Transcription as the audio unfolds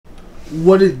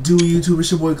What it do, YouTube?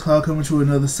 It's your boy Cloud coming to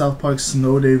another South Park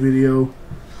Snow Day video.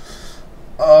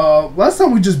 Last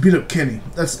time we just beat up Kenny.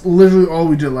 That's literally all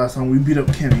we did last time. We beat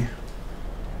up Kenny.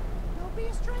 Don't be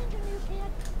a stranger, you kid.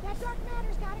 That dark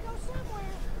matter's gotta go somewhere.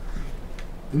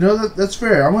 You know that's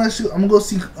fair. I'm gonna go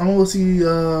see.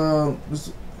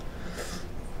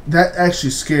 That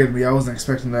actually scared me. I wasn't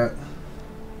expecting that.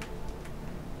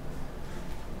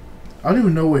 I don't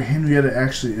even know where Henrietta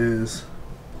actually is.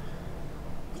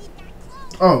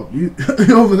 Oh, you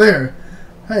you're over there.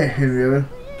 Hey, Henrietta.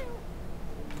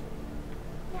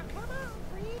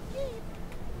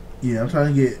 Yeah, I'm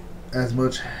trying to get as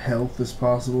much health as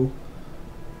possible.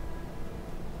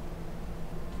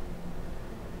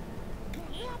 That's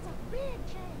a big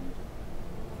change.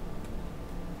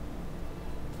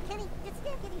 Kenny, did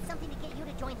Stan give you something to get you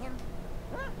to join him?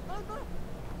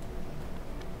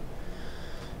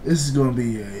 This is gonna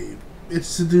be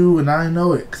it's to do, and I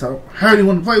know it because I don't have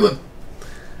anyone to play with.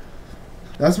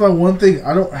 That's my one thing.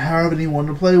 I don't have anyone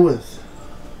to play with.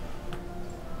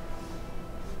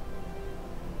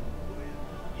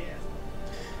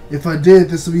 If I did,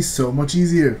 this would be so much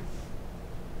easier.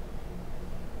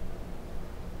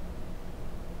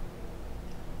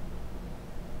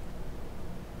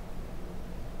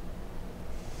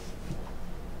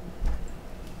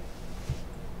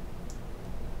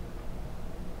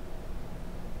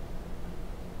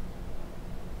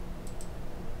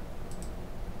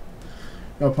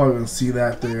 Y'all probably gonna see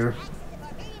that there.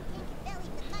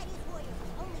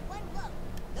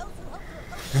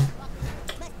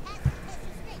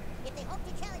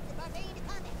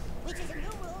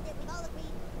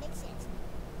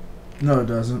 No, it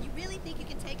doesn't. You really think you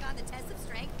can take on the test of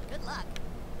strength? Good luck.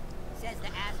 Says the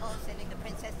asshole sending the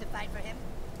princess to fight for him.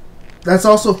 That's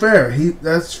also fair.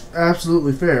 That's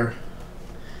absolutely fair.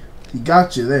 He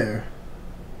got you there.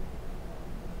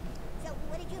 So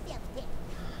what did you feel to pick?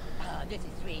 Oh, this is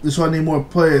sweet. This is why I need more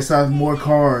players to have more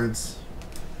cards.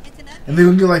 And they're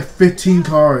gonna get like 15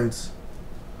 cards.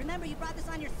 Remember, you brought this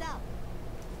on yourself.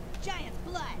 Giant's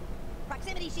blood.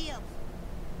 Proximity shields.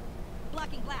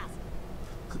 Blocking glass.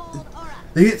 Cold aura.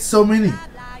 They get so many. Blah,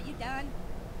 blah, you done?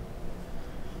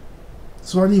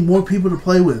 So I need more people to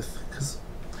play with. Because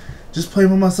just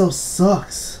playing by myself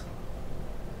sucks.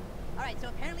 Alright, so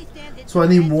apparently Stan did. So I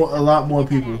need a lot more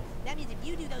people. That means if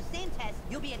you do those same tests,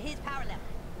 you'll be at his power level.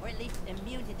 Or at least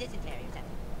immune to dysentery or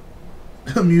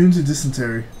something. Immune to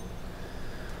dysentery.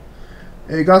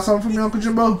 Hey, got something from me, Uncle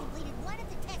Jimbo? Completed one of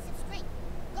the tests of strength.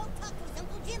 Go talk to his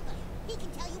Uncle Jimbo. He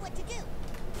can tell you what to do.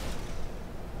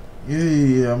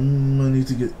 Yeah, I'm gonna need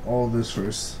to get all this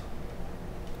first.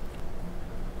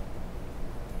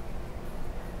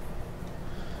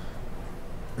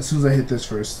 As soon as I hit this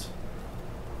first.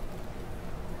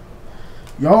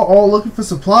 Y'all all looking for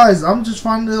supplies. I'm just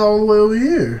finding it all the way over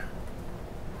here.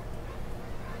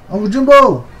 Uncle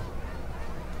Jimbo!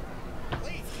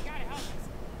 Please, you gotta help us.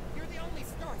 You're the only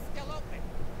store still open.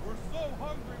 We're so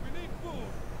hungry, we need food.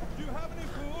 Do you have any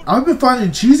food? I've been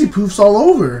finding cheesy poofs all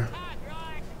over. God, you're all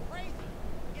acting crazy.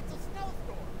 It's a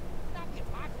snowstorm, not the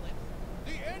apocalypse.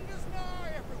 The end is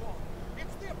nigh, everyone.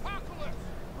 It's the apocalypse.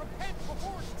 Repent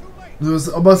before it's too late.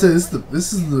 I'm about to say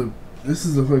this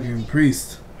is the fucking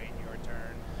priest. Wait your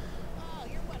turn. Oh,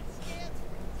 you're what, Stan's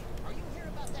friend? Are you here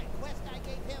about that quest I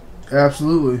gave him?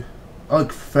 Absolutely. I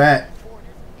look fat. Orders,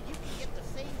 and you can get the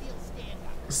same deal Stan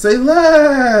got. Say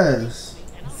less.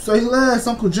 Say less,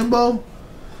 Uncle Jimbo.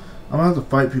 I'm gonna have to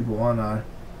fight people, aren't I?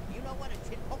 You know what a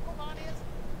tin Pokemon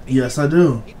is? Yes, I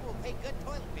do. People will pay good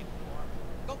toilet paper for 'em.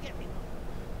 Go get me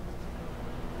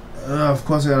one. Of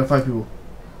course I gotta fight people.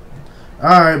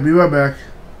 Alright, be right back.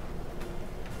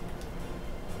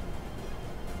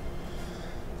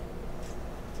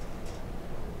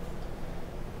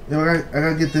 Yo, I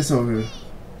gotta get this over here.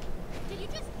 Did you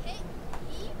just hit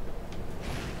me?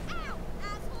 Ow,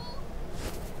 asshole!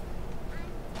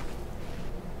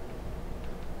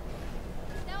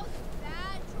 That was a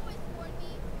bad choice,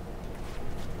 Morty.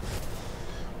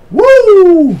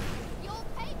 Woo! You'll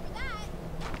pay for that.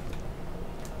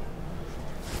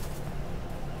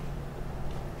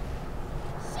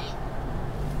 Shit!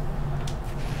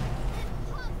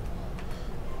 Impossible.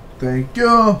 Thank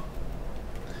you.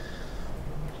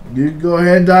 You can go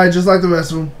ahead and die just like the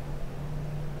rest of them.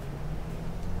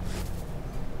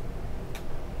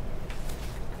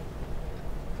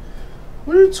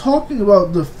 What are you talking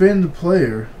about, defend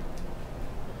player?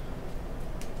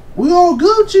 We all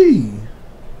Gucci.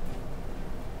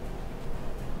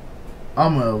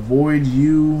 I'm gonna avoid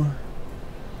you.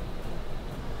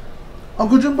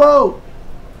 Uncle Jimbo!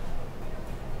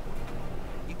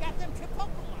 You got them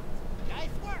Pokemon. Nice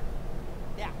work.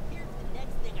 Now, here's the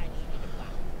next thing I need you to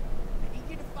buy.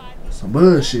 Some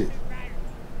bullshit.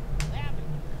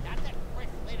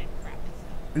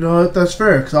 You know what? That's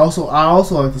fair. Cause I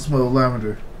also like the smell of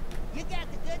lavender. You got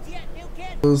the goods yet, new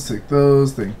kid? Those, take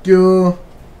those. Thank you.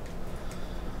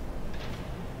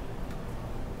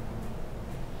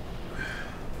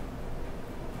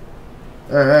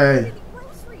 Hey,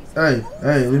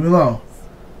 leave me alone.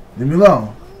 Leave me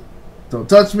alone. Don't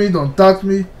touch me, don't touch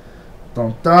me.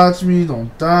 Don't touch me,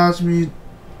 don't touch me.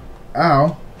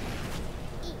 Ow.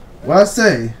 What I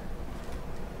say?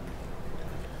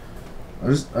 I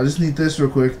just need this real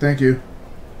quick, thank you.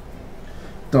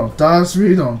 Don't touch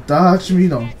me, don't touch me,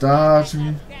 don't touch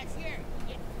me.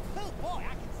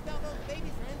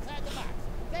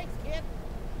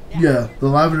 Yeah, the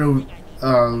lavender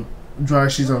dry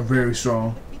sheets are very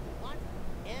strong.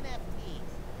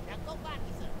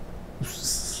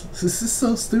 This is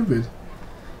so stupid.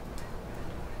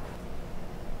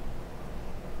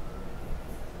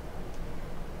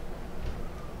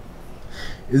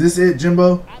 Is this it,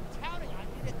 Jimbo? I'm counting on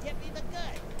you to get me the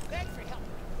goods. Thanks for helping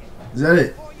me, kid. Is that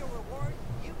it? For your reward,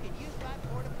 you can use my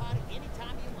porta potty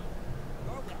anytime you want.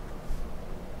 You're welcome.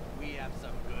 We have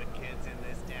some good kids in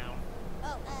this town.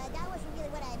 Oh, that wasn't really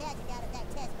what I imagined out of that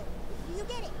test, but you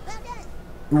did it. Well done.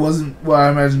 It wasn't what I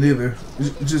imagined either.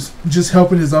 Just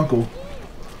helping his uncle.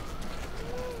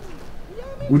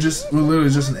 We're literally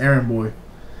just an errand boy.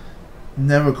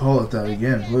 Never call it that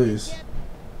again, please.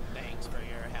 Thanks for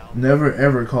your help. Never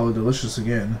ever call it delicious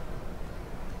again.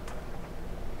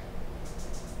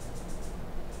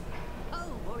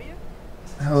 Oh, warrior.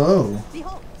 Hello.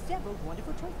 Behold, several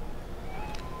wonderful choices.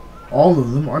 All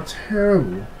of them are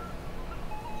terrible.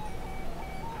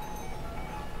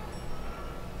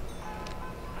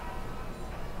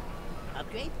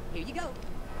 Upgrade, here you go.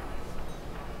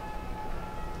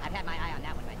 I've had my eye on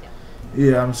that one myself.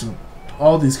 Yeah, I'm just gonna,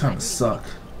 all these kind of suck.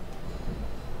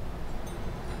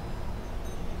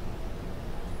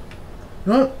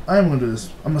 You know what? I am gonna do this.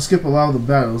 I'm gonna skip a lot of the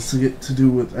battles to get to do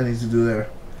what I need to do there.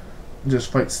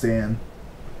 Just fight Stan.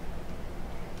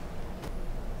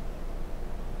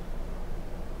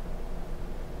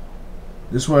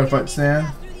 This is where I fight Stan.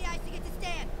 Pass through the ice to get to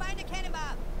Stan. Find a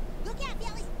cannonball. Look out,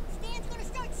 Billy. Stan's gonna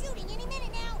start shooting any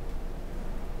minute now.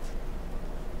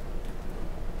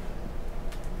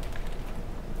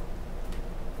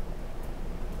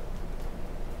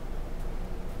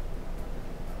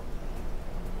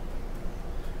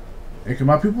 Hey, can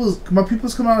my peoples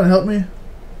come out and help me?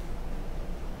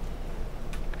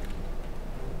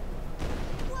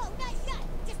 Whoa, nice shot.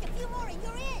 Just a few more and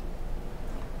you're in.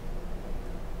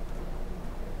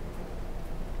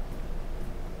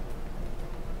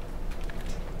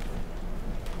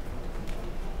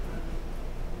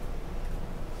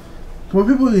 Can my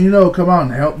people, you know, come out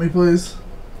and help me, please?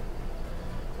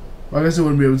 Well, I guess I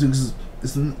wouldn't be able to because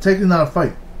it's technically not a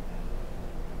fight.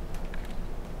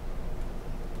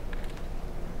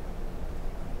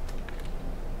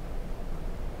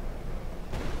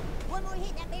 One more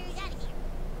hit, that berry's out of here.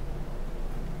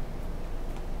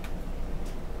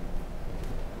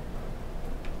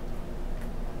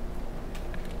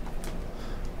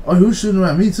 Oh, he was shooting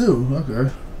at me too.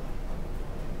 Okay.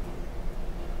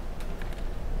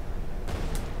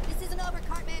 This isn't over,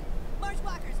 Cartman.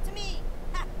 Marshwalkers, to me.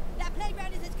 Ha! That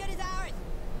playground is as good as ours.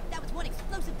 That was one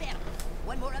explosive battle.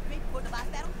 One more upgrade before the boss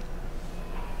battle.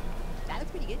 That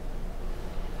looks pretty good.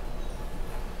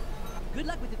 Good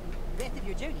luck with the rest of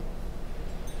your journey.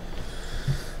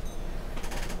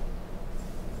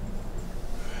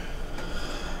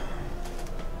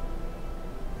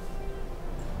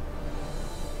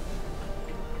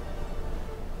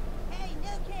 Hey,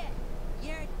 new kid.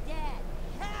 You're dead.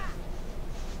 Ha!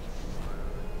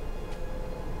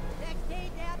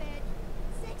 16 damage.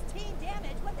 16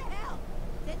 damage? What the hell?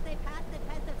 Since they passed the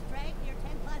test of strength, your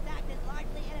 10 plus act is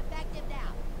largely ineffective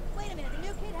now. Wait a minute, the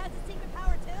new kid has a secret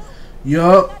power too?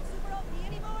 Yup. Not super OP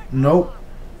anymore? Nope.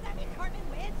 Does that mean Cartman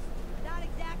wins? Not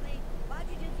exactly. Why'd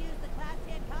you just use the class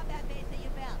 10 combat base that you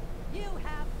built? You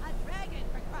have a dragon,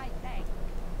 for Christ's sake.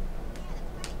 Yeah, that's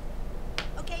right.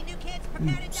 Okay, new kids,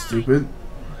 prepare to die. Stupid.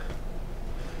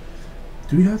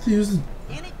 Do we have to use the...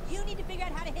 Damn it, you need to figure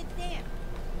out how to hit Stan.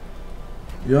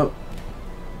 Yup.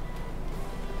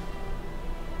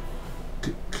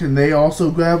 Can they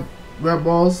also grab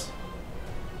balls?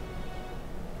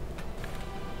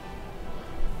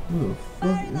 What the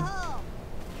Fire in the fuck? hole.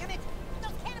 Damn it.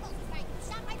 Those cannibals is right.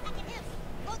 Shot right back at him.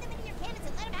 Load them into your cannons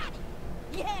and let him have it.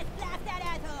 Yes, blast that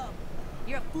asshole.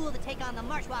 You're a fool to take on the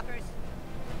Marshwalkers.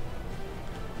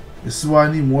 This is why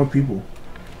I need more people.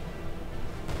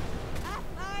 Ah,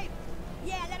 five.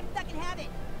 Yeah, let him fucking have it.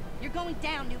 You're going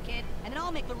down, new kid, and then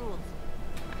I'll make the rules.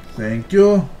 Thank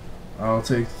you. I'll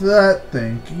take that.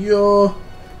 Thank you.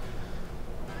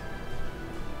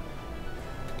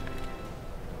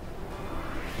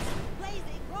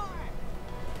 Blazing roar.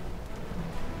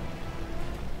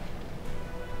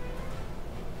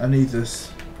 I need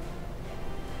this.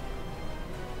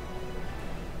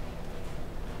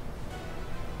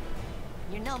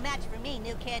 You're no match for me,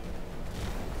 new kid.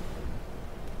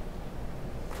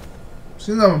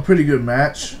 Seems like I'm a pretty good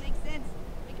match. Doesn't make sense.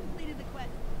 I completed the quest.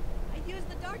 I used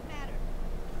the dark matter.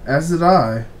 As did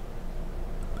I.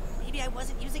 Maybe I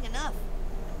wasn't using enough.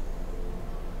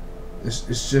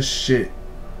 It's just shit.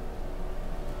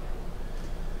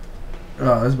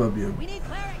 Oh, that's about to be a... We need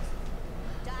clerics.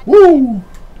 Dodge. Woo!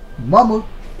 Mama! Ow,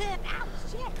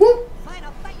 shit. Woo! Fine,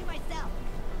 I'll fight you myself.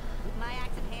 With my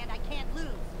axe in hand, I can't lose.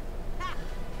 Ha!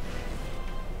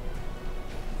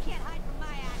 You can't hide from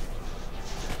my axe.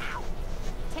 Ow!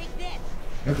 Take this.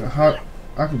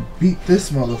 I can beat this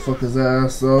motherfucker's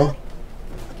ass though.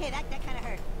 Okay, that kind of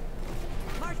hurt.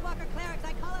 Marshwalker clerics,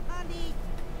 I call upon thee.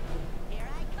 Here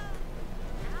I come.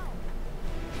 Ow.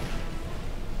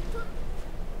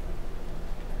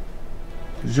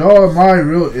 'Cause y'all are my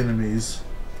real enemies.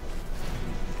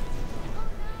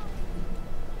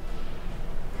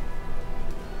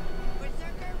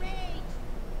 Berserker rage.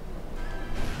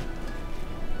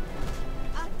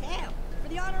 Oh, damn. For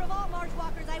the honor of all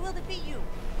Marshwalkers, I will defeat you.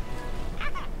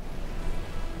 Ah.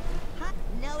 Huh?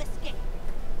 No escape.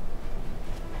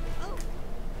 Oh.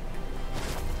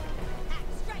 Ah,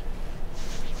 strike.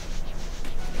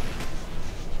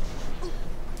 Ooh.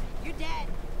 You're dead.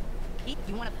 Pete,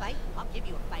 you want to fight? I'll give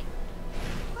you a fight.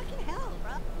 Fucking hell,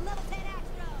 bro. Level 10 axe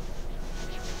throw.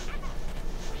 Ah.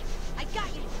 I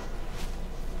got you.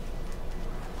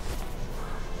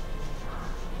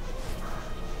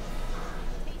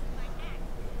 Taste my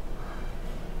axe.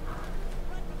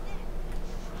 Run from this.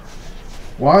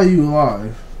 Why are you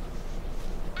alive?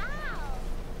 Ow!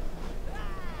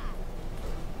 Ah!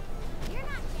 You're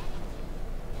not dead.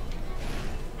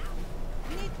 Ow!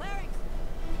 We need clerics.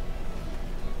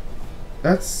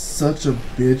 That's such a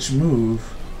bitch move.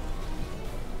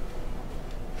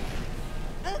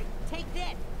 Take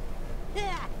this.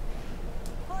 Ah!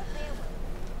 Poor player one.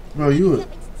 Bro, you a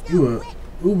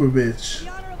uber bitch. The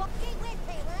honor of all. Stay with,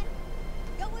 player one.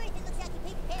 Don't worry if it looks like you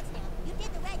paid the pants now. You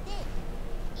did the right thing.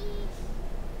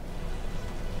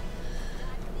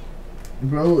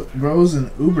 Bro's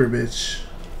an uber bitch.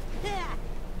 Ah!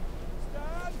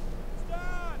 Stan!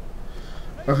 Stan!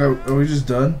 Okay, are we just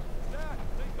done? Stan,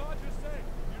 thank God you're safe.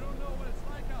 You don't know what it's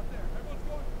like out there. Everyone's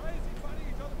going crazy fighting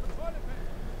each other for toilet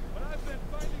paper. But I've been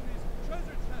finding these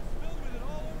treasure chests filled with it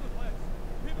all over the place.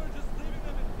 People are just leaving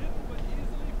them in hidden but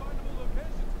easily findable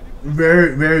locations. Can you believe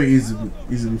Very, very it?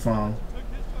 easily found. Took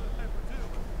his toilet paper too.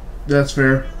 That's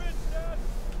fair. You're rich, Dad.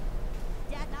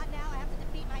 Dad, not now. I have to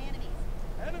defeat my enemies.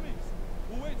 Enemies.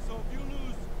 Well, wait. So if you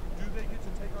lose, do they get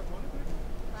to take our toilet paper?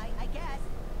 I guess.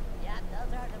 Yeah,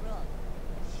 those are the rules.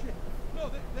 Shit. No,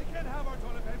 they can't have our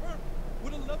toilet paper.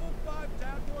 Would a level 5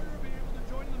 dad warrior be able to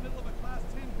join in the middle of a class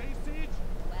 10 base siege?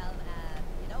 Well,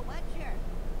 you know what? Sure.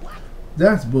 What?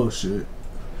 That's bullshit.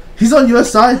 He's on your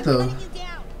side though. Letting you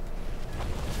down.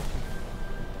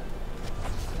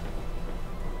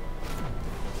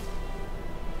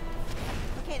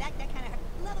 Okay, that kind of hurt.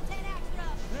 Level 10 axe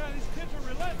throw. Yeah, these kids are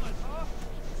relentless, huh?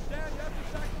 Stan, you have to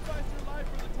sacrifice your life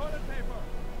for the toilet paper.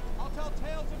 I'll tell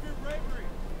tales of your bravery.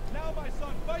 Now, my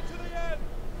son, fight to the end.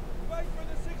 Fight for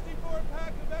the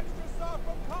 64-pack of extra soft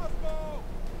from Costco.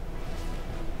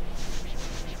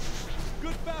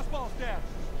 Good fastball, Stan.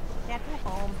 Dad, go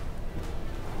home.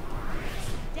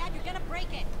 Dad, you're gonna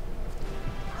break it.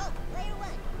 Oh, player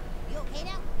one. You okay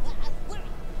now? I was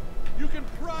worried. You can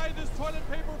pry this toilet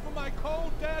paper from my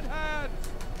cold, dead hands.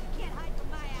 You can't hide from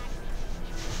my axe.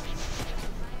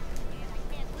 My axe in hand, I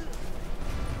can't lose.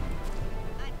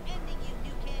 I'm ending you,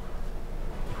 new kid.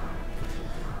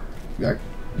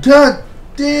 God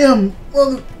damn,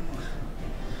 mother.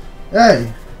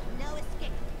 Hey, No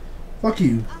escape. fuck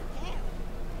you. Oh, damn.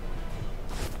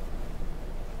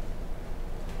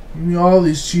 Give me all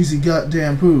these cheesy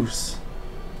goddamn poofs.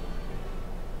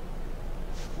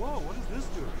 Whoa, what does this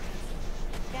do?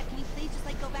 Dad, can you please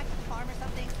just, go back to the farm or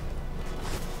something?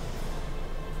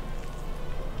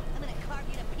 I'm gonna carve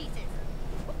you to pieces.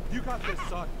 You got this,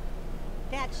 son.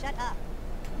 Dad, shut up.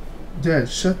 Dad,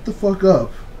 shut the fuck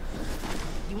up.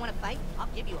 You wanna fight? I'll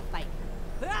give you a fight.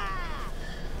 Ah!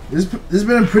 This has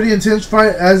been a pretty intense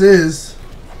fight as is.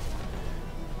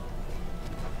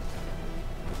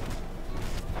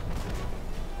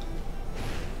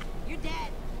 You're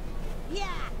dead. Yeah.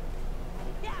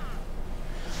 Yeah.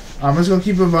 I'm just gonna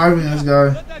keep reviving this guy.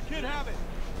 Let that kid have it.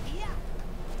 Yeah.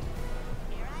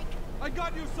 Here I come. I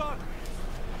got you, son.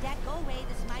 Dad, go away.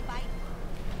 This is my bite.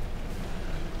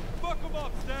 Fuck him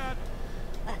up, Dad.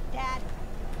 Dad,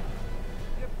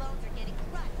 your bones are getting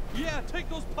crushed. Yeah, take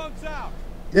those punks out.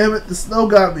 Damn it, the snow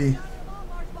got me. In honor of all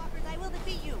Mars walkers, I will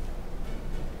defeat you.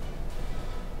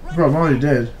 Bro, I'm already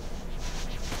dead.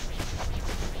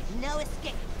 No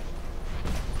escape.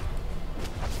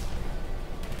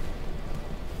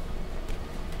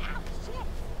 Ow, shit.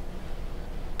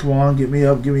 Come on, get me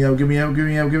up, get me up, get me up, get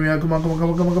me up, get me up. Come on, come on, come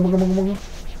on, come on, come on, come on, come on.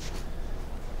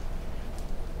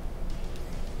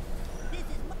 This is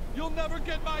my... You'll never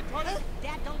get my toilet.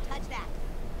 Dad, don't touch that.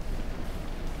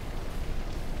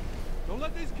 Don't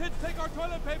let these kids take our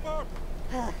toilet paper.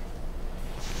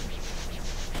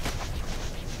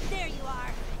 There you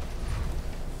are.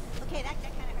 Okay, that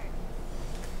kind of hurt.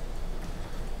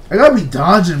 I gotta be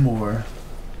dodging more.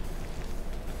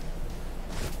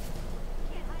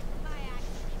 Can't hide from my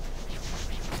action.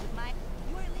 With my...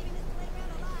 You aren't leaving this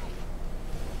playground alive.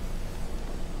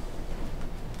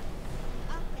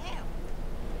 Oh, damn.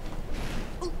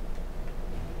 Ooh.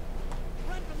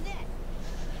 Run from this.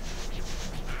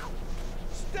 Ow.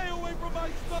 Stay away from my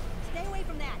stuff. Stay away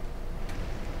from that.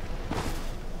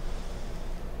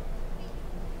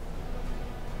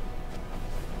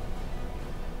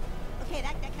 Okay,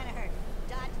 that kind of hurt.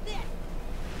 Dodge this.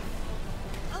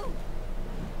 Oh.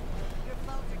 Your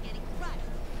bones are getting crushed.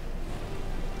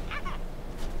 Ah.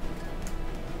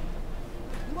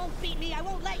 You won't beat me. I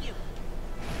won't let you.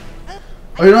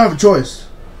 Oh, you don't have a choice.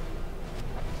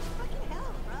 Fucking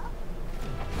hell,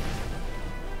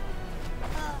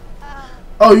 bro.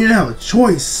 Oh, you didn't have a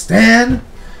choice, Stan.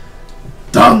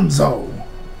 Dunzo.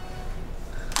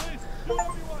 Please, do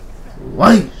whatever you want.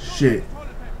 Light shit.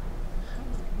 Toilet paper.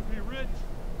 Someone's gonna be rich.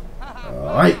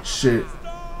 Light shit.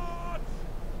 Stop!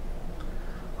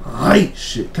 Light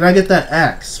shit. Can I get that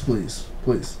axe, please?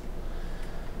 Please.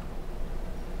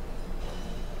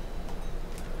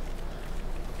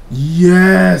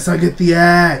 Yes, I get the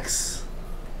axe.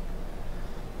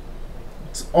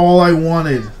 It's all I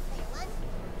wanted.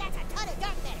 That's a ton of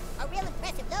dark matter. A real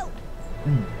impressive load.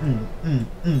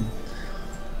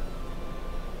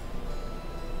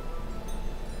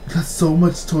 Got so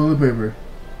much toilet paper.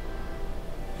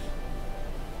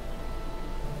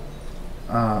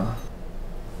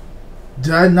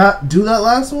 Did I not do that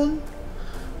last one?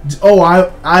 Oh,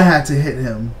 I had to hit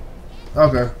him.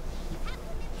 Okay.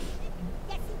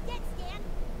 Yes, you did, Stan.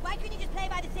 Why couldn't you just play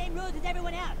by the same rules as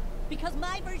everyone else? Because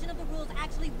my version of the rules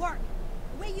actually work.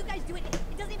 The way you guys do it,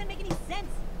 it doesn't even make any sense.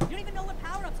 You don't even know what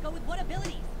power-ups go with what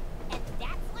abilities. And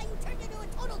that's why you turned into a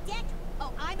total dick?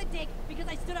 Oh, I'm a dick because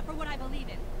I stood up for what I believe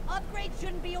in. Upgrades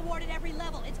shouldn't be awarded every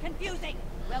level. It's confusing.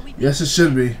 Well, we Yes, it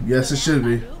should be. Yes, it should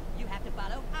be. You have to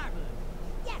follow our rules.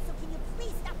 Yeah, so can you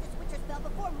please stop this Witcher spell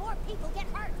before more people get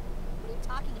hurt? What are you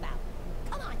talking about?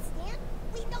 Come on, Stan.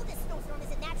 We know this snowstorm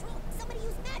isn't natural. Somebody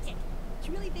use magic. Do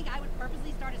you really think I would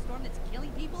purposely start a storm that's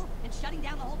killing people and shutting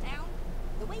down the whole town?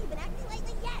 The way you've been acting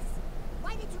lately, yes.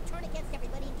 Why did you turn against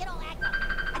everybody and get all aggro?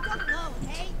 I don't know,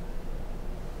 okay?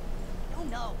 I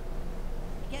don't know.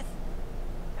 I guess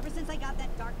ever since I got that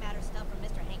dark matter stuff from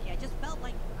Mr. Hanky, I just felt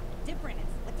like different.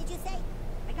 What did you say?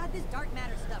 I got this dark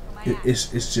matter stuff from my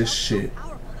axe. It's just shit. So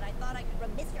powerful that I thought I could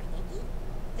from Mr. Hanky?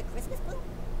 The Christmas boom?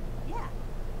 Yeah.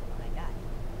 Oh my god.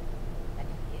 That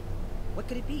could be it. What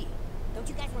could it be? Don't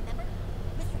you guys remember?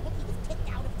 Mr. Hanky was kicked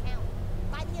out of town.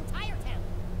 By the entire town.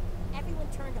 Everyone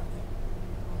turned on him.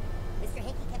 Mr.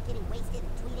 Hanky kept getting wasted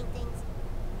and tweeting things.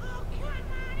 Oh, come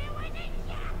on, it wasn't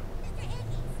ya! Mr.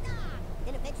 Hanky, stop!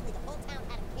 Then eventually the whole town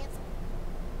had him canceled.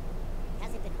 He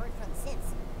hasn't been heard from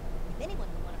since. If anyone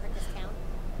would want to hurt this town...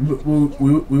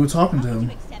 We were talking to How could him.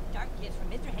 you accept dark gifts from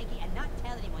Mr. Hanky and not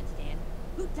tell anyone, Stan?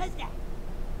 Who does that?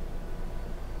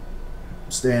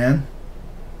 Stan.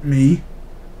 Me.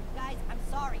 Guys, I'm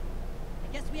sorry.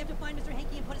 I guess we have to find Mr.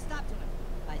 Hanky and put a stop to him.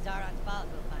 By Zaron's balls,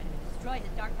 we'll find him and destroy his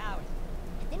dark powers.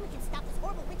 And then we can stop this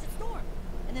horrible winter storm.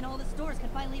 And then all the stores can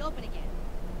finally open again.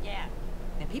 Yeah.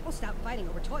 And people stop fighting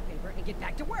over toilet paper and get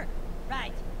back to work.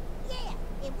 Right. Yeah,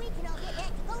 and we can all get back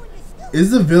to going to school.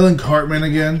 Is the villain Cartman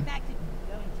again? Back to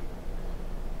going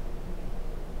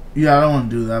to... Yeah, I don't want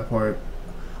to do that part.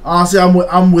 Honestly,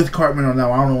 I'm with Cartman on that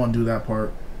one. I don't want to do that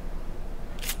part.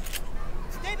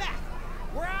 Stay back!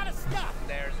 We're out of stuff!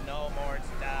 There's no more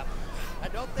stuff. I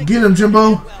don't think Get him,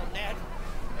 Jimbo. well, Ned.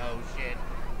 No shit.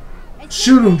 Excuse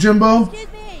Shoot him, me, Jimbo.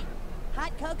 Excuse me.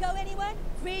 Hot cocoa, anyone?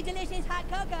 Free delicious hot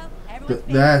cocoa. Everyone's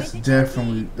favorite That's winter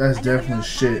definitely tea. that's I know you're definitely all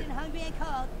shit. tired and hungry and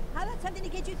cold. How about something to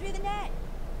get you through the night?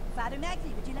 Father Maxie,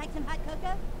 would you like some hot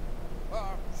cocoa?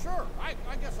 Sure.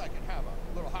 I guess I can have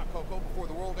a little hot cocoa before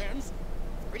the world ends.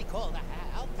 It's pretty cold.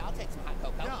 I'll I'll take some hot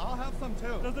cocoa. Yeah, I'll have some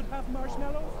too. Does it have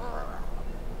marshmallows?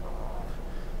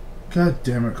 God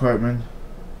damn it, Cartman.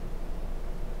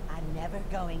 I'm never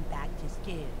going back to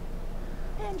school.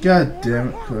 And God you damn never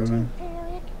it, have Cartman. to,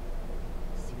 Eric.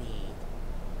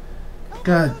 Sweet.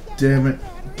 God damn it.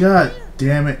 God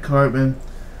damn it, Cartman.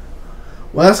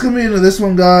 Well, that's gonna be into this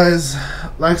one, guys.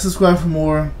 Like, subscribe for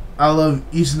more. I love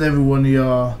each and every one of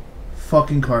y'all.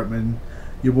 Fucking Cartman.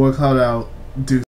 Your boy Cloud out. Deuce.